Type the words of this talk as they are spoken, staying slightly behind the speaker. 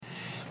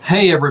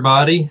Hey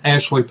everybody,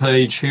 Ashley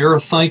Page here.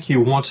 Thank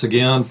you once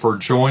again for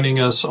joining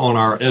us on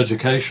our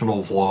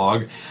educational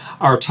vlog.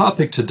 Our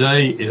topic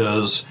today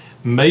is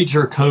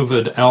major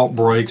COVID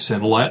outbreaks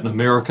in Latin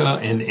America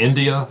and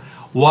India.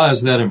 Why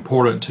is that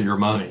important to your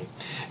money?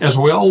 As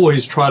we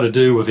always try to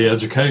do with the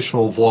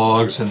educational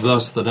vlogs, and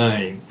thus the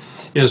name,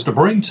 is to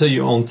bring to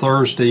you on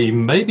Thursday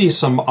maybe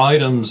some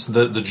items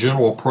that the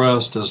general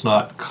press does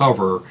not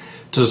cover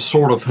to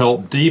sort of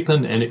help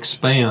deepen and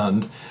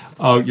expand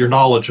your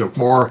knowledge of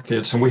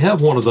markets, and we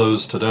have one of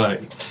those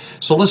today.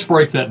 So let's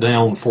break that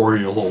down for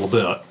you a little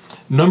bit.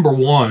 Number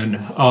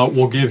one,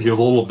 we'll give you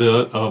a little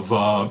bit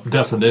of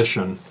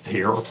definition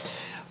here.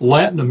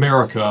 Latin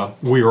America,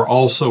 we are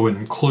also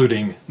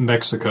including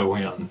Mexico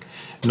in.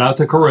 Not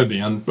the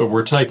Caribbean, but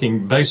we're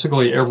taking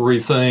basically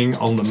everything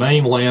on the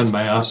main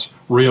landmass,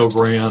 Rio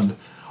Grande,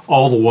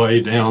 all the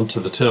way down to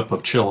the tip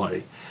of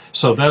Chile.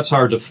 So that's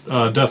our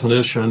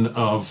definition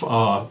of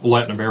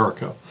Latin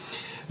America.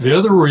 The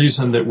other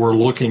reason that we're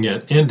looking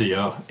at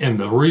India, and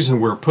the reason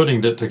we're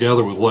putting it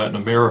together with Latin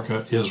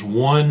America, is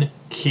one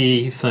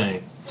key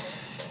thing.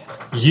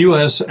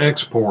 U.S.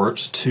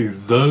 exports to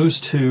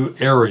those two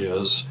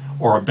areas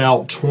are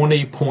about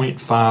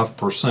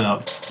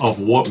 20.5% of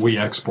what we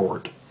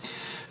export.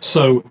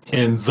 So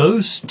in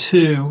those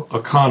two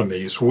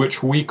economies,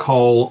 which we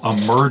call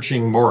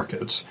emerging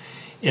markets,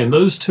 in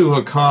those two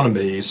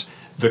economies,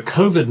 the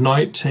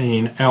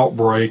COVID-19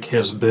 outbreak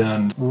has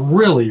been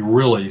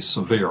really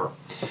severe.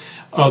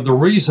 The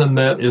reason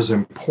that is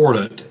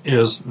important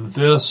is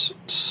this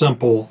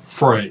simple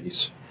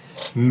phrase,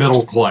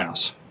 middle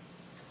class.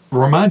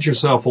 Remind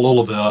yourself a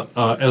little bit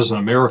as an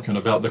American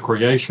about the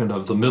creation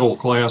of the middle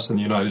class in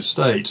the United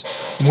States.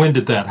 When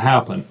did that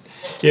happen?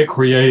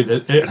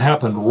 It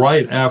happened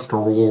right after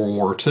World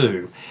War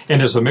II.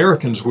 And as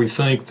Americans, we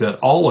think that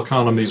all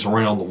economies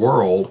around the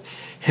world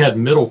had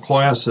middle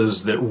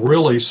classes that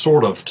really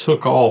sort of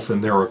took off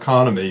in their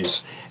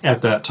economies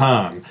at that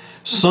time.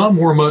 Some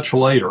were much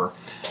later.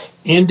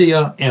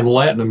 India and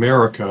Latin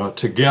America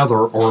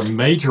together are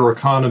major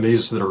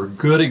economies that are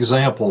good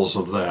examples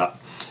of that.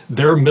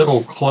 Their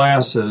middle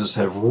classes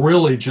have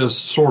really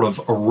just sort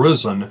of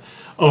arisen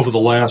over the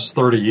last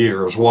 30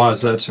 years. Why is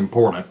that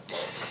important?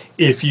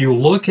 If you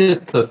look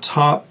at the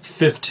top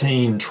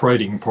 15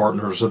 trading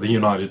partners of the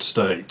United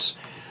States,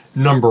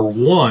 number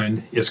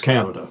one is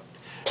Canada.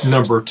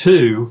 Number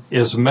two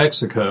is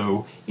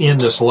Mexico in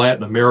this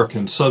Latin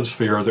American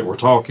subsphere that we're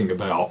talking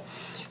about.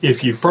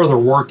 If you further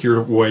work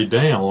your way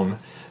down,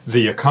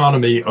 the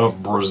economy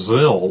of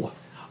Brazil,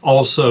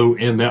 also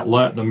in that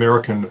Latin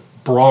American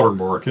broader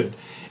market,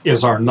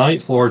 is our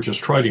 9th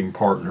largest trading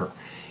partner.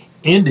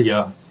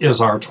 India is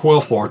our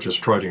 12th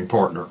largest trading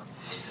partner.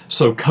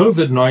 So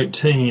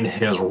COVID-19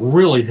 has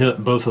really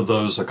hit both of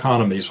those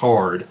economies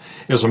hard.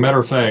 As a matter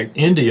of fact,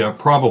 India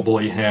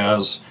probably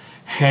has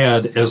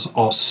had as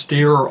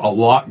austere a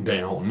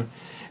lockdown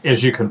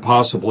as you can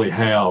possibly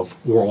have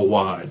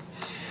worldwide.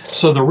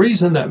 So the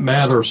reason that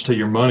matters to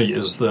your money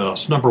is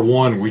this. Number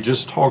one, we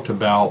just talked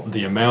about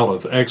the amount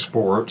of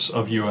exports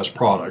of U.S.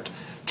 product,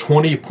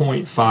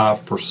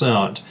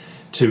 20.5%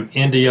 to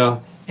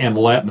India and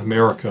Latin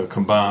America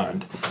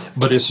combined.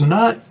 But it's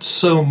not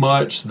so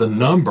much the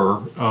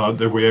number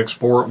that we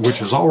export,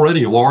 which is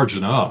already large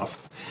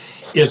enough.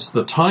 It's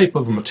the type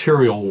of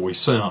material we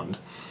send.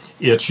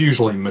 It's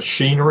usually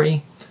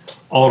machinery,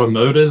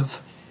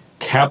 automotive,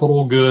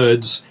 capital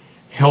goods,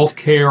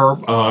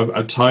 healthcare,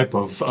 a type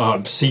of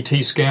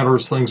CT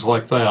scanners, things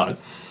like that.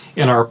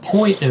 And our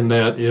point in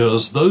that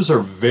is those are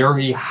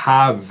very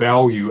high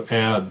value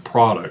add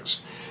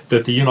products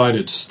that the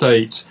United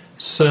States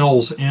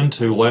sells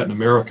into Latin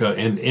America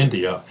and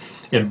India.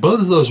 And both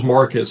of those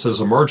markets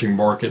as emerging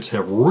markets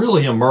have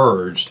really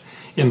emerged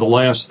in the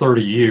last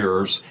 30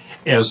 years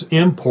as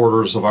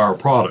importers of our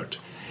product.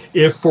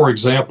 If, for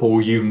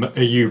example,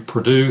 you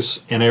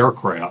produce an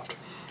aircraft,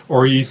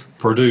 or you've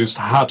produced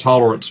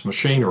high-tolerance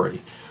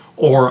machinery,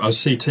 or a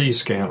CT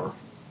scanner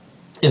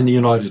in the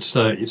United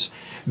States,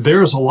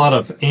 there's a lot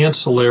of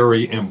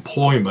ancillary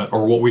employment,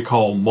 or what we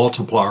call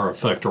multiplier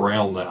effect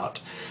around that.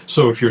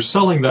 So if you're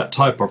selling that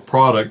type of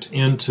product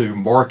into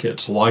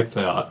markets like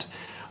that,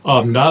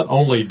 not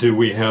only do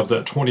we have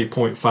that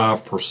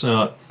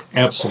 20.5%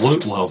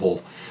 absolute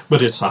level,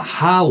 but it's a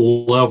high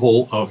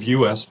level of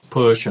U.S.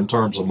 push in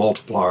terms of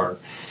multiplier.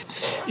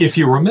 If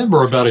you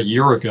remember about a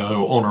year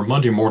ago on our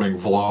Monday morning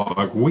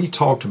vlog, we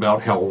talked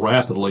about how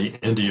rapidly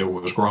India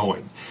was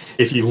growing.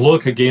 If you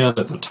look again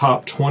at the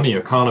top 20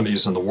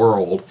 economies in the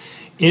world,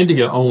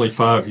 India only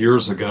 5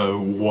 years ago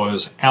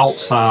was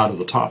outside of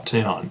the top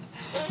 10.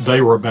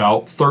 They were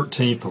about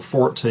 13th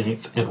or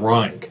 14th in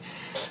rank.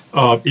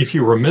 If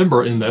you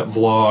remember in that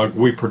vlog,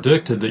 we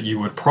predicted that you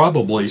would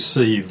probably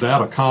see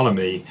that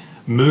economy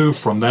move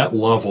from that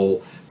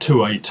level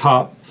to a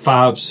top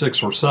 5,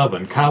 6, or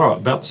 7, kind of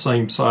about the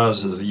same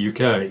size as the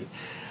UK.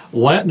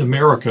 Latin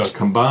America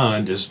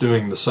combined is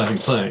doing the same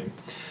thing.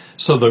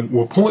 So the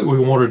point we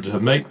wanted to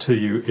make to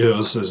you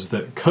is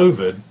that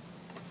COVID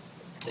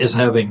is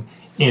having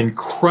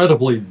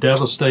incredibly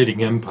devastating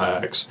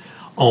impacts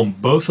on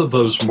both of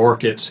those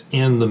markets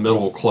in the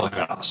middle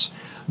class.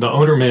 The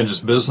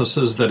owner-managed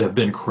businesses that have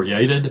been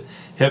created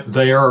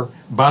there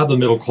by the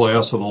middle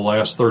class of the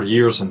last 30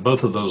 years in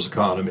both of those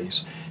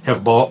economies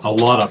have bought a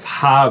lot of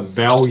high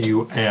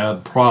value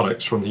add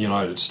products from the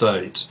United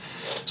States.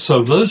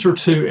 So those are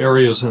two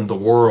areas in the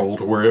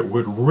world where it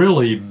would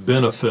really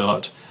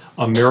benefit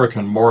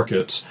American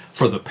markets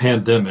for the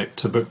pandemic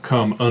to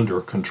become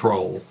under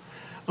control.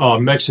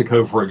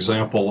 Mexico, for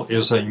example,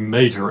 is a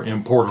major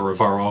importer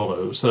of our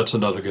autos. That's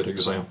another good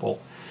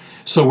example.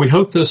 So we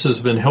hope this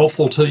has been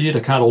helpful to you to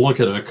kind of look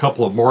at a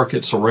couple of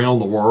markets around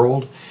the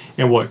world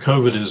and what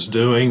COVID is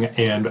doing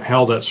and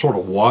how that's sort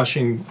of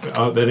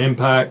that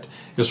impact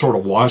is sort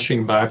of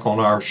washing back on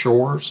our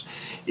shores.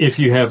 If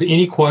you have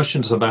any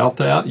questions about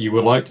that, you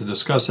would like to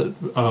discuss it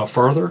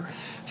further,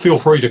 feel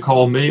free to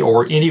call me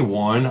or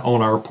anyone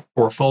on our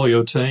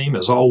portfolio team.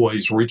 As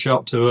always, reach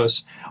out to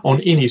us on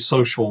any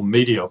social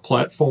media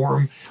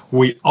platform.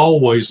 We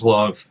always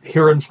love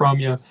hearing from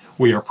you.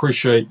 We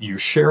appreciate you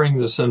sharing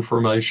this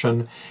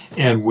information,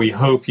 and we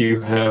hope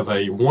you have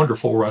a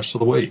wonderful rest of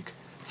the week.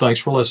 Thanks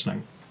for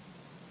listening.